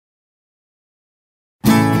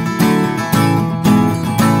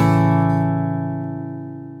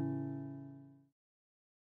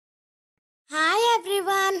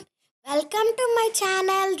Welcome to my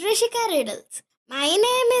channel Rishika Riddles. My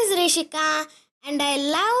name is Rishika and I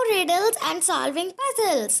love riddles and solving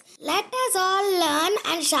puzzles. Let us all learn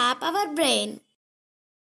and sharpen our brain.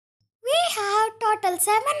 We have total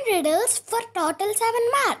 7 riddles for total 7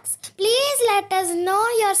 marks. Please let us know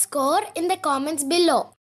your score in the comments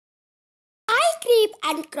below. I creep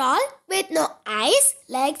and crawl with no eyes,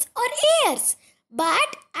 legs or ears.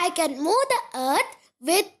 But I can move the earth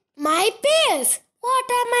with my peers. What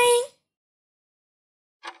am I?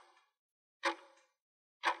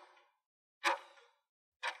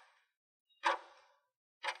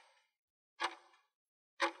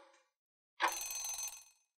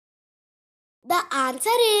 The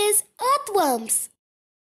answer is earthworms.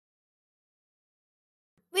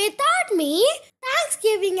 Without me,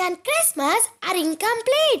 Thanksgiving and Christmas are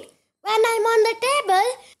incomplete. When I'm on the table,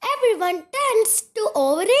 everyone tends to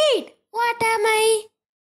overeat. What am I?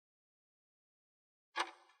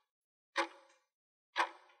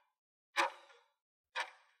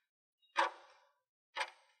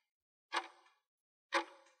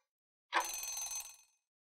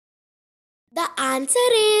 The answer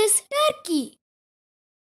is turkey.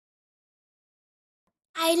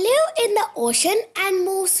 I live in the ocean and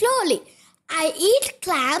move slowly. I eat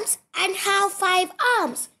clams and have 5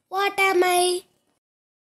 arms. What am I?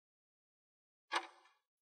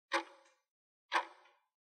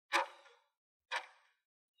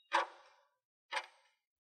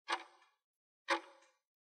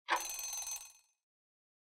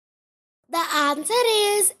 The answer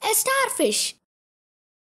is a starfish.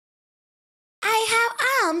 I have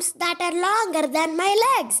arms that are longer than my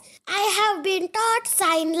legs. I have been taught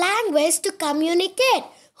sign language to communicate.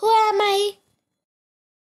 Who am I?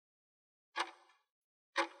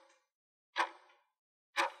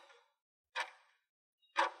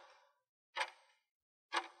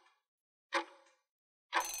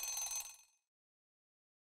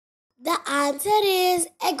 The answer is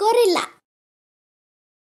a gorilla.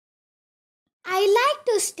 I like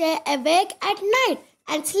to stay awake at night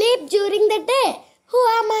and sleep during the day. Who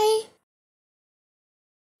am I?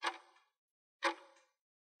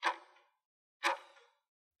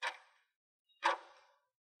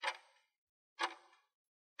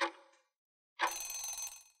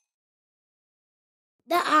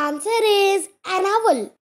 The answer is an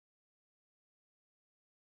owl.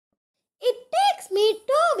 It takes me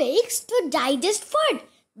 2 weeks to digest food,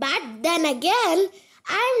 but then again,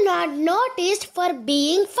 I'm not noticed for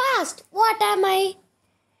being fast. What am I?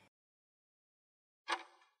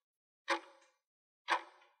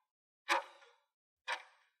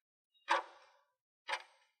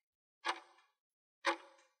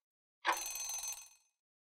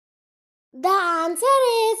 The answer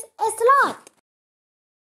is a sloth.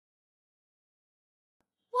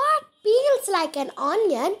 What peels like an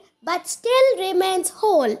onion but still remains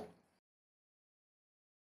whole?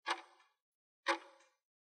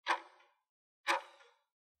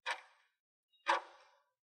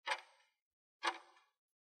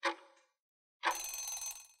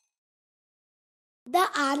 The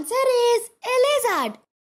answer is a lizard.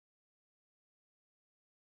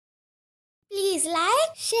 Please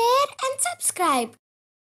like, share and subscribe.